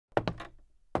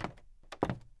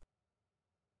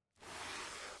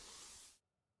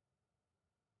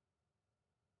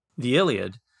The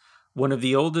Iliad, one of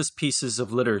the oldest pieces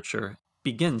of literature,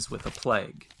 begins with a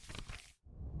plague.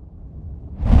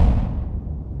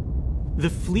 The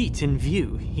fleet in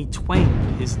view, he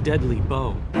twanged his deadly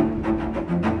bow,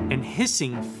 and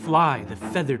hissing fly the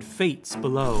feathered fates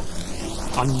below.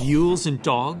 On mules and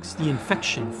dogs the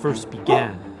infection first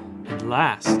began, and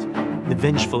last the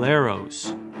vengeful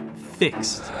arrows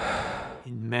fixed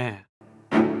in man.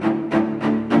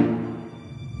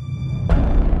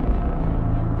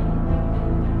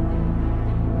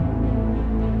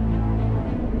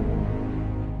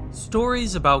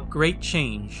 Stories about great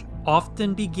change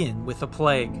often begin with a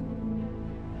plague.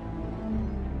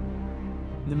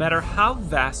 No matter how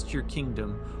vast your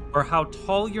kingdom or how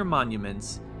tall your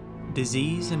monuments,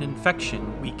 disease and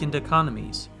infection weakened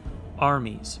economies,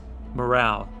 armies,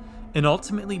 morale, and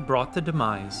ultimately brought the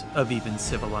demise of even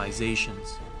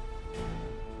civilizations.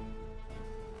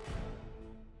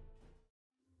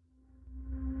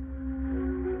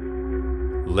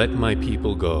 Let my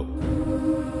people go.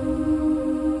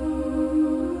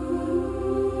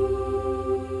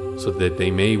 So that they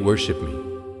may worship me.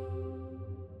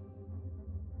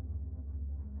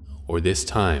 Or this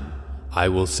time, I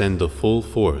will send the full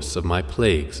force of my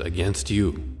plagues against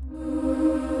you,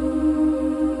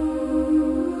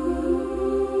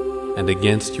 and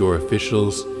against your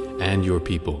officials and your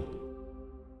people.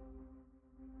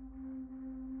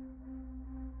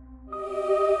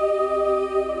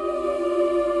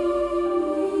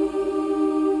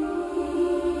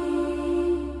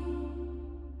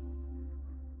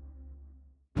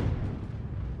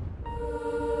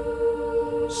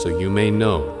 So you may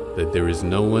know that there is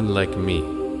no one like me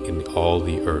in all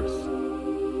the earth.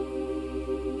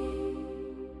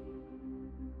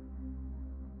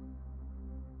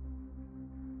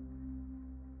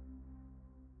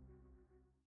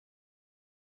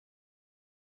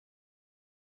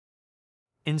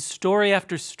 In story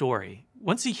after story,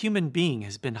 once a human being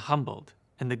has been humbled,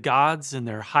 and the gods and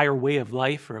their higher way of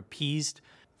life are appeased,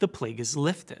 the plague is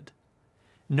lifted.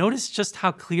 Notice just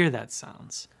how clear that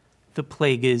sounds. The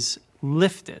plague is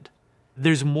lifted.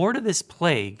 There's more to this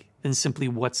plague than simply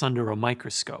what's under a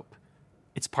microscope.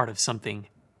 It's part of something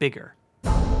bigger.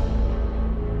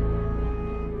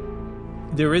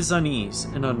 There is unease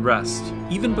and unrest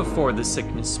even before the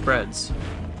sickness spreads.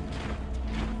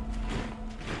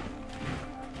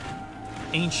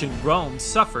 Ancient Rome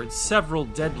suffered several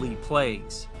deadly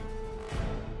plagues.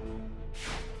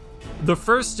 The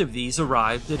first of these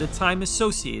arrived at a time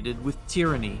associated with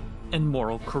tyranny and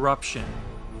moral corruption: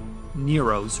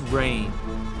 Nero's reign.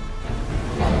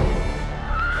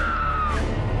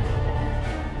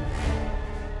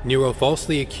 Nero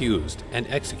falsely accused and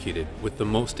executed with the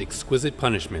most exquisite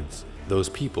punishments those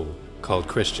people called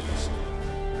Christians.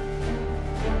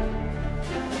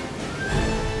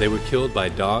 They were killed by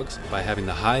dogs by having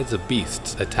the hides of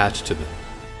beasts attached to them.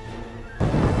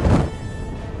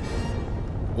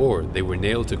 Or they were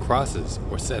nailed to crosses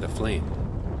or set aflame.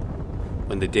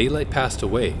 When the daylight passed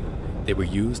away, they were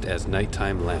used as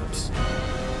nighttime lamps.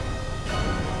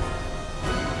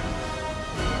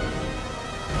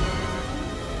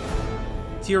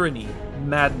 Tyranny,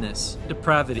 madness,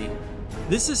 depravity.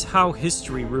 This is how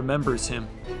history remembers him.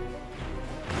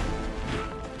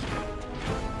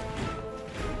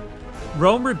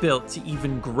 Rome rebuilt to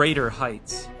even greater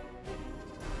heights.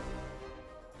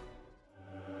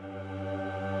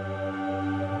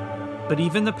 But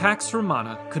even the Pax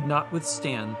Romana could not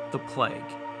withstand the plague.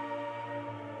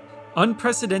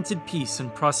 Unprecedented peace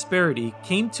and prosperity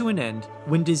came to an end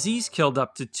when disease killed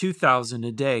up to 2,000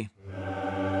 a day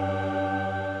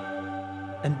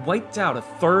and wiped out a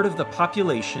third of the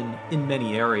population in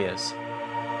many areas.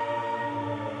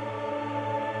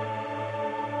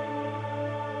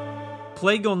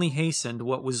 Plague only hastened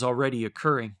what was already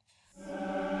occurring.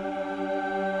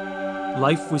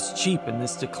 Life was cheap in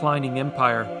this declining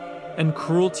empire, and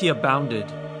cruelty abounded,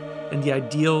 and the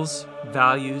ideals,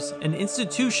 values, and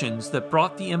institutions that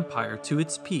brought the empire to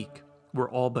its peak were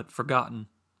all but forgotten.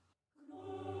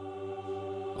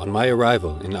 On my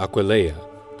arrival in Aquileia,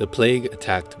 the plague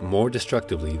attacked more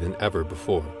destructively than ever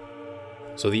before.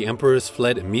 So the emperors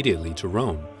fled immediately to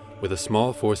Rome with a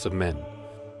small force of men.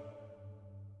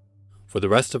 For the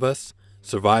rest of us,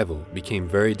 survival became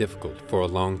very difficult for a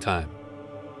long time.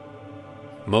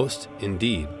 Most,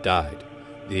 indeed, died,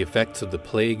 the effects of the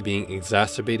plague being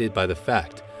exacerbated by the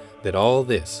fact that all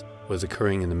this was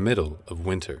occurring in the middle of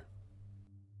winter.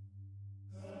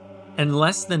 And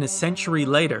less than a century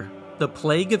later, the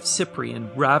plague of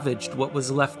Cyprian ravaged what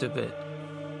was left of it.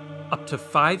 Up to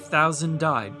 5,000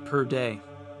 died per day.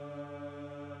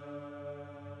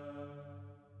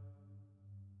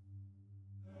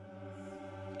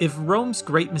 If Rome's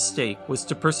great mistake was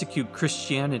to persecute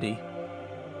Christianity,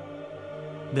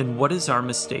 then what is our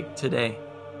mistake today?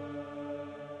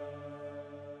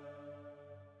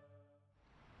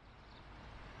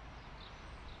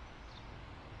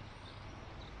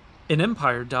 An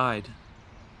empire died,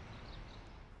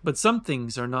 but some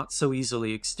things are not so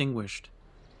easily extinguished.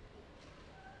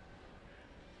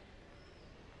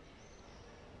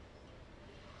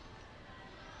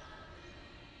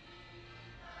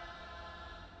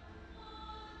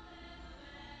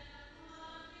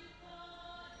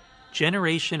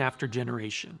 Generation after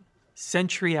generation,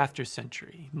 century after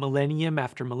century, millennium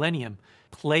after millennium,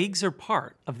 plagues are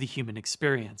part of the human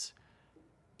experience.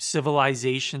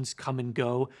 Civilizations come and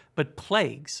go, but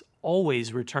plagues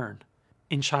always return.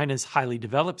 In China's highly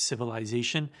developed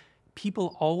civilization,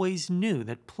 people always knew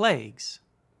that plagues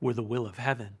were the will of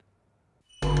heaven.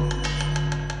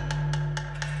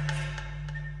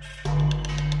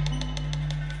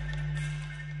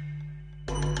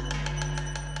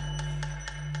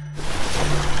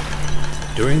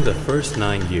 During the first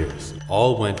 9 years,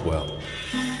 all went well.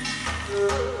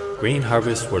 Grain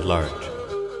harvests were large.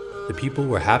 The people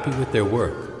were happy with their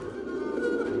work.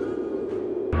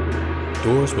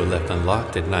 Doors were left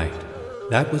unlocked at night.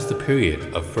 That was the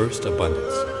period of first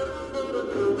abundance.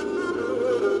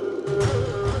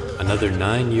 Another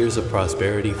 9 years of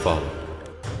prosperity followed.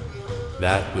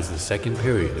 That was the second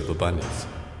period of abundance.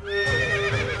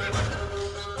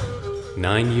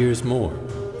 9 years more,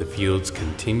 the fields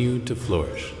continued to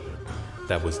flourish.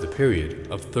 That was the period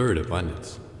of third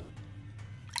abundance.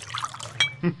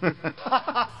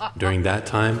 During that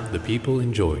time, the people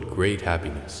enjoyed great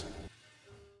happiness.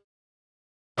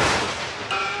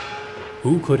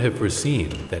 Who could have foreseen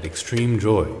that extreme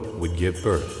joy would give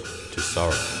birth to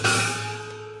sorrow?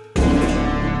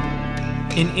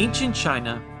 In ancient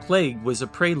China, plague was a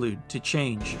prelude to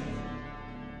change.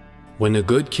 When a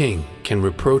good king can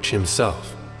reproach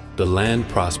himself, the land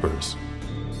prospers.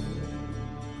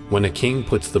 When a king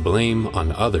puts the blame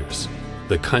on others,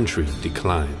 the country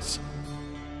declines.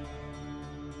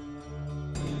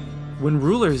 When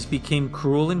rulers became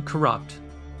cruel and corrupt,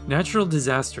 natural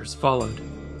disasters followed.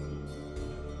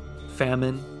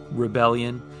 Famine,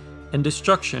 rebellion, and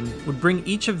destruction would bring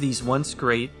each of these once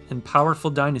great and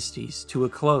powerful dynasties to a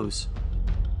close.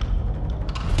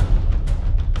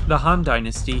 The Han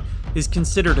Dynasty is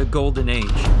considered a golden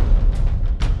age.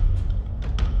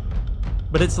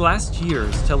 But its last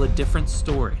years tell a different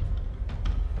story.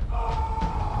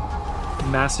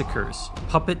 Massacres,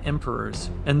 puppet emperors,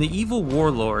 and the evil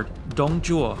warlord Dong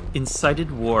Zhuo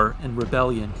incited war and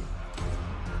rebellion.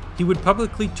 He would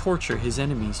publicly torture his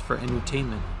enemies for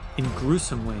entertainment in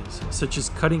gruesome ways, such as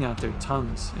cutting out their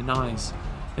tongues and eyes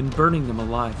and burning them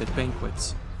alive at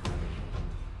banquets.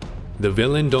 The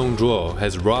villain Dong Zhuo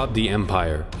has robbed the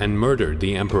empire and murdered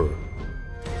the emperor.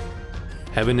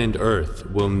 Heaven and earth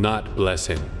will not bless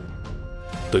him.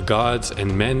 The gods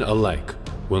and men alike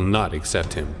will not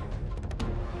accept him.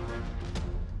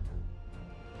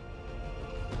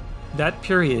 That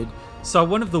period saw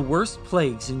one of the worst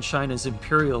plagues in China's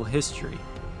imperial history.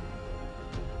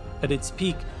 At its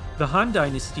peak, the Han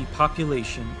Dynasty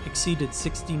population exceeded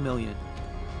 60 million.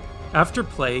 After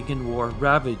plague and war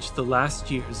ravaged the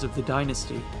last years of the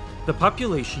dynasty, the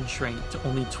population shrank to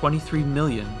only 23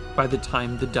 million by the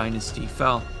time the dynasty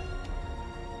fell.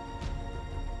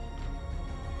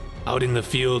 Out in the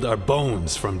field are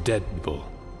bones from dead people.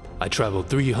 I traveled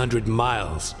 300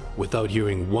 miles without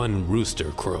hearing one rooster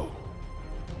crow.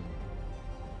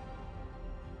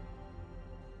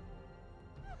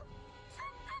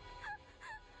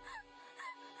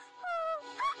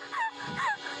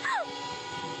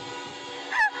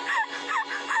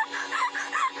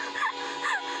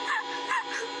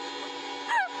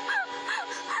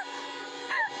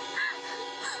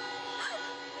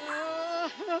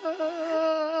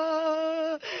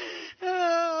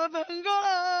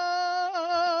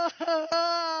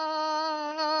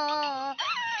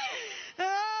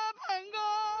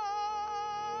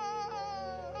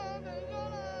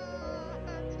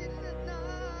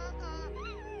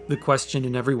 The question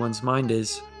in everyone's mind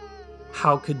is,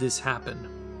 how could this happen?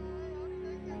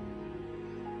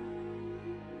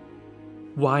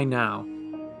 Why now?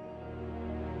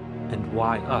 And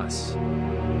why us?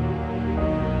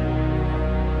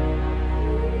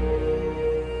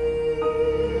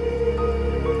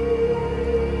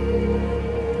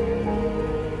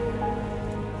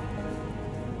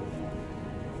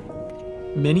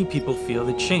 Many people feel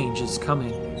that change is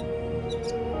coming.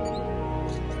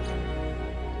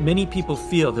 Many people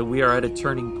feel that we are at a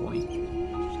turning point.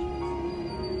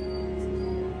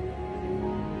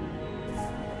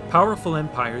 Powerful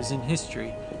empires in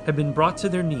history had been brought to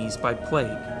their knees by plague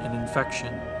and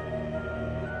infection.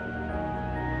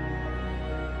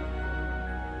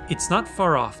 It's not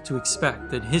far off to expect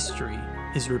that history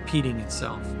is repeating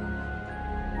itself.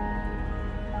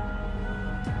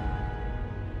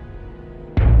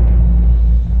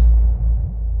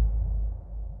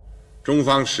 中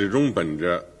方始终本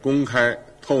着公开、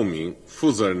透明、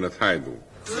负责任的态度，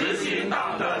执行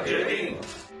党的决定。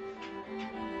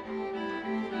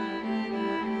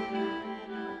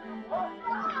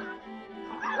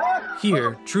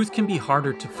 Here, truth can be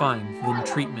harder to find than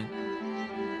treatment.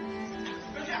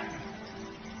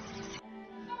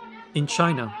 In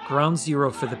China, ground zero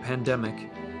for the pandemic,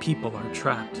 people are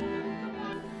trapped.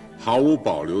 毫无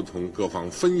保留同各方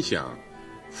分享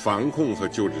防控和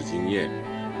救治经验。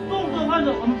重症患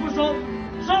者我们不收，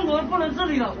生活不能自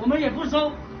理了我们也不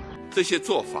收。这些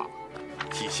做法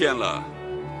体现了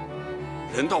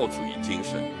人道主义精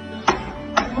神，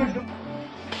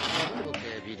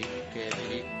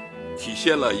体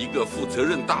现了一个负责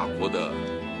任大国的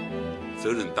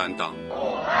责任担当。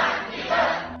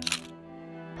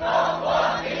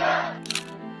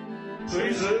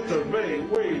随时准备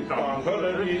为党和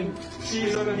人民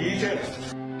牺牲一切。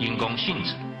因公性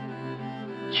质，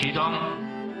其中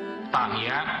大米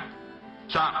案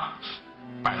占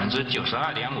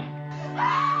92.5%。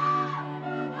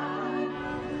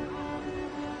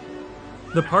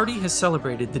 The party has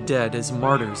celebrated the dead as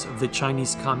martyrs of the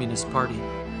Chinese Communist Party.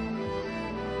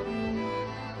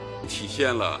 体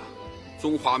现了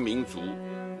中华民族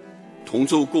同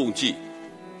舟共济、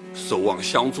守望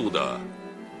相助的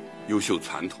优秀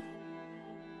传统。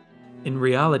 In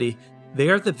reality, they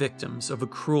are the victims of a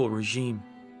cruel regime.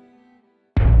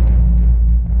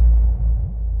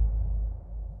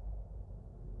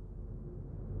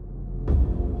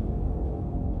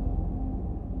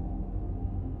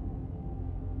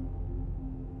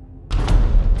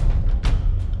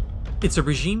 It's a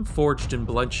regime forged in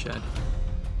bloodshed,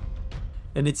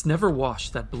 and it's never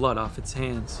washed that blood off its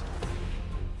hands.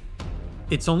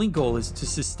 Its only goal is to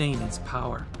sustain its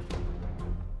power.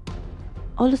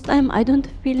 All the time I don't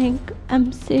feeling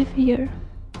I'm safe here.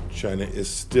 China is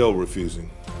still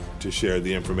refusing to share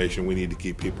the information we need to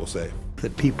keep people safe.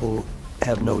 That people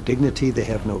have no dignity, they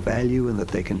have no value, and that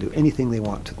they can do anything they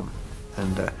want to them.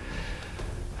 And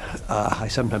I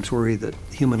sometimes worry that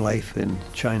human life in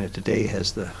China today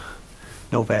has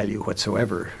no value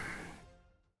whatsoever.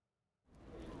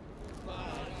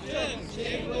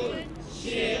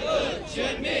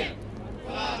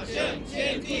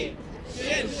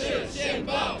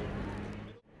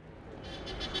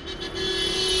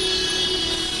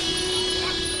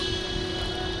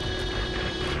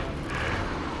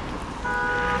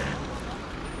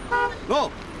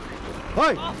 Go!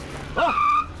 Hey! Oh!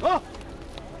 Oh!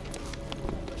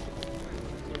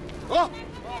 Oh!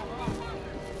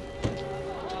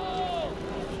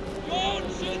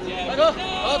 快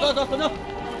走，走，走，走，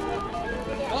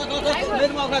没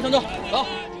什么，快走，走。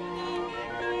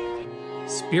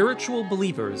 Spiritual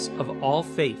believers of all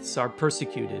faiths are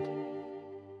persecuted.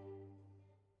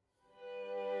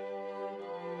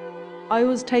 I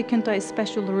was taken to a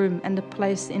special room and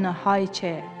placed in a high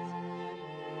chair.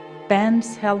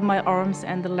 Bands held my arms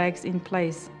and the legs in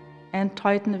place and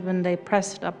tightened when they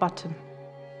pressed a button.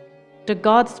 The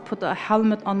guards put a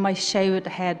helmet on my shaved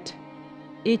head.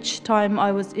 Each time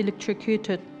I was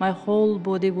electrocuted, my whole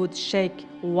body would shake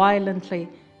violently.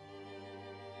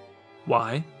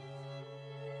 Why?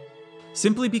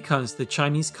 Simply because the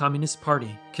Chinese Communist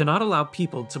Party cannot allow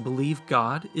people to believe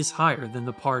God is higher than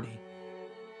the party.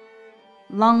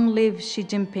 Long live Xi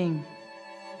Jinping.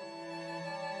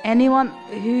 Anyone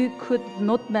who could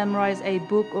not memorize a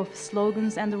book of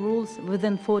slogans and rules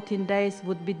within 14 days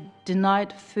would be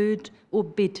denied food or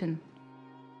beaten.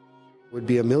 Would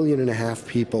be 1.5 million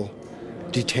people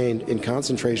detained in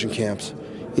concentration camps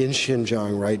in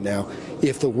Xinjiang right now.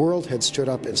 If the world had stood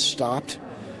up and stopped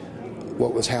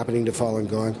what was happening to Falun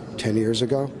Gong 10 years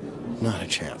ago, not a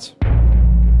chance.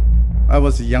 I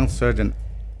was a young surgeon.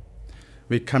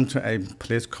 We come to a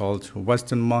place called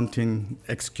Western Mountain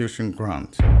Execution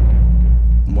Ground.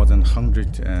 More than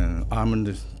 100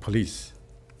 armed police.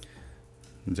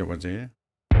 They were there.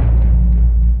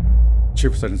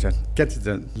 Chief surgeon said, get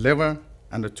the liver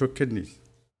and the 2 kidneys.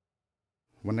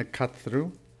 When I cut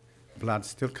through, blood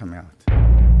still coming out.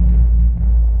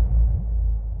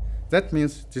 That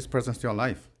means this person's still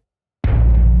alive.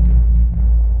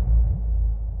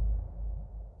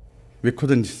 We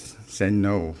couldn't say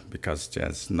no because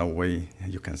there's no way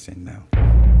you can say no.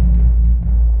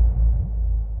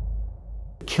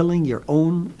 Killing your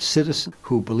own citizens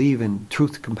who believe in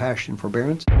truth, compassion,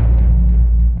 forbearance.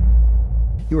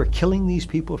 You are killing these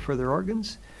people for their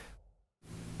organs?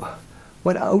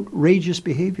 What outrageous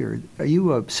behavior. Are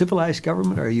you a civilized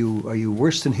government? Are you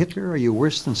worse than Hitler? Are you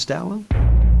worse than Stalin?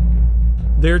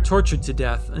 They're tortured to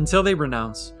death until they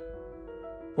renounce,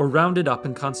 or rounded up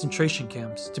in concentration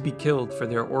camps to be killed for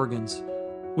their organs,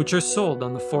 which are sold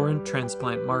on the foreign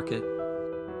transplant market.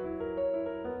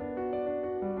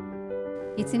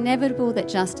 It's inevitable that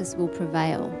justice will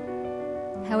prevail.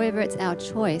 However, it's our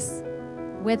choice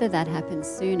whether that happens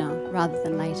sooner rather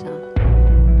than later.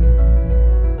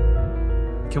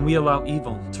 Can we allow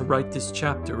evil to write this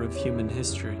chapter of human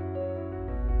history?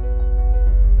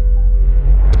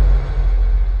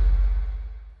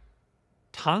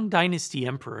 Tang Dynasty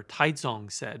Emperor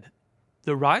Taizong said,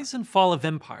 "The rise and fall of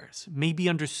empires may be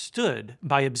understood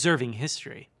by observing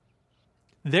history.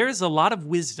 There is a lot of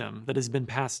wisdom that has been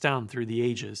passed down through the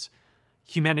ages.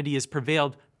 Humanity has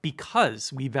prevailed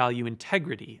because we value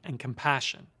integrity and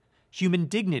compassion, human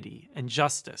dignity and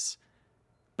justice.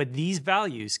 But these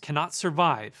values cannot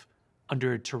survive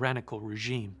under a tyrannical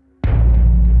regime."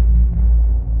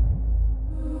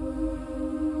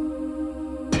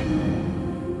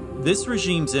 This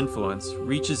regime's influence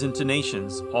reaches into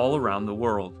nations all around the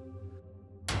world.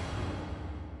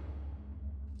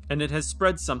 And it has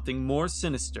spread something more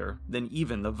sinister than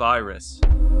even the virus.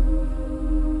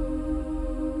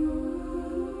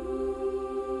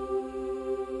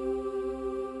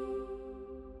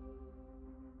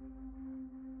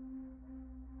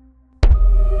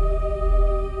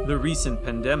 The recent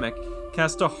pandemic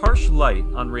cast a harsh light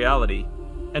on reality,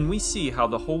 and we see how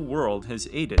the whole world has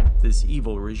aided this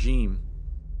evil regime.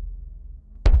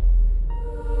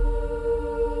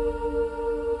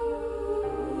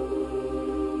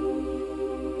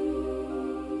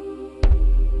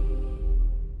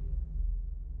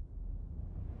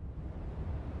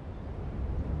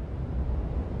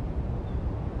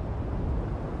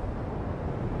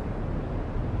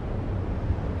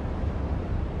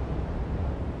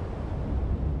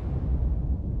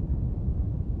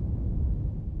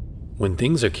 When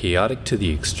things are chaotic to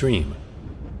the extreme,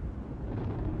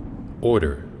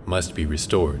 order must be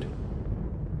restored.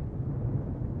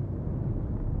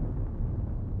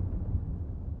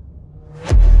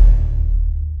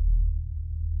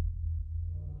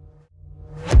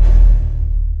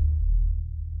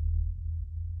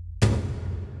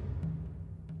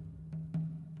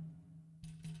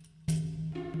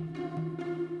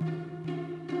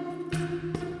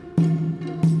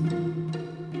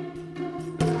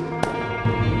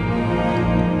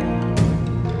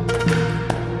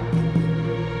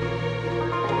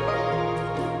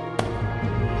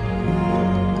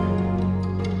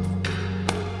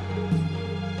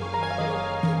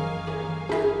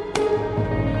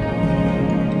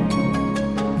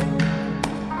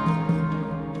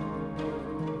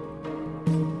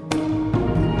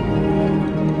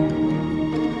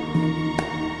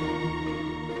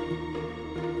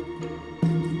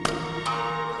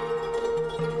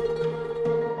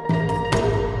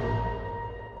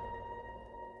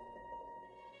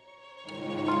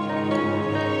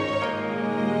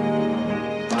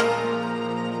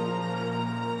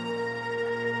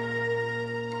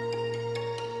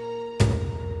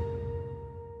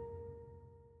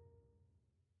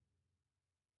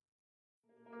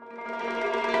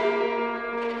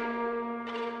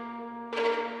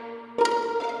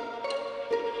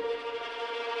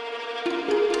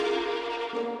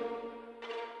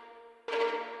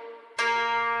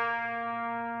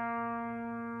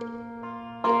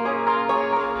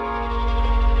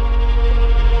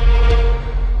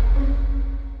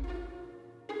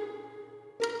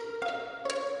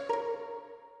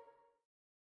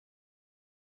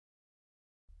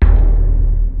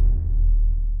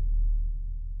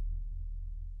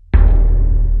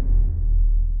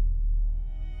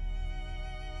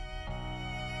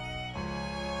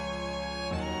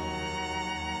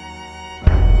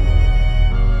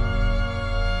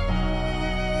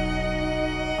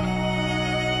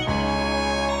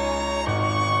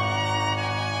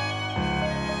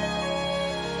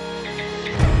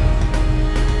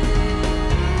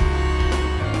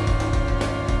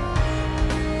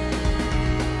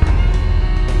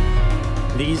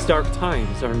 These dark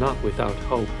times are not without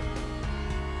hope.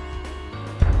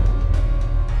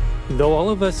 Though all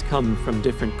of us come from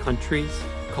different countries,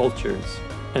 cultures,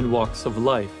 and walks of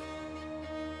life,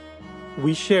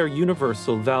 we share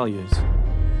universal values.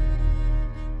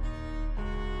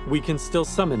 We can still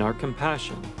summon our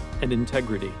compassion and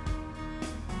integrity.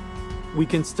 We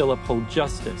can still uphold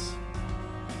justice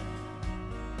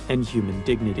and human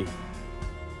dignity.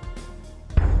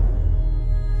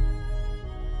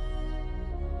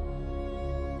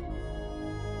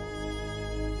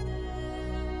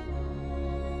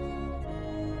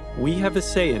 we have a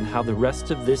say in how the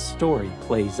rest of this story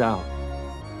plays out,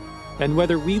 and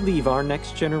whether we leave our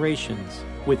next generations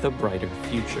with a brighter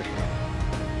future.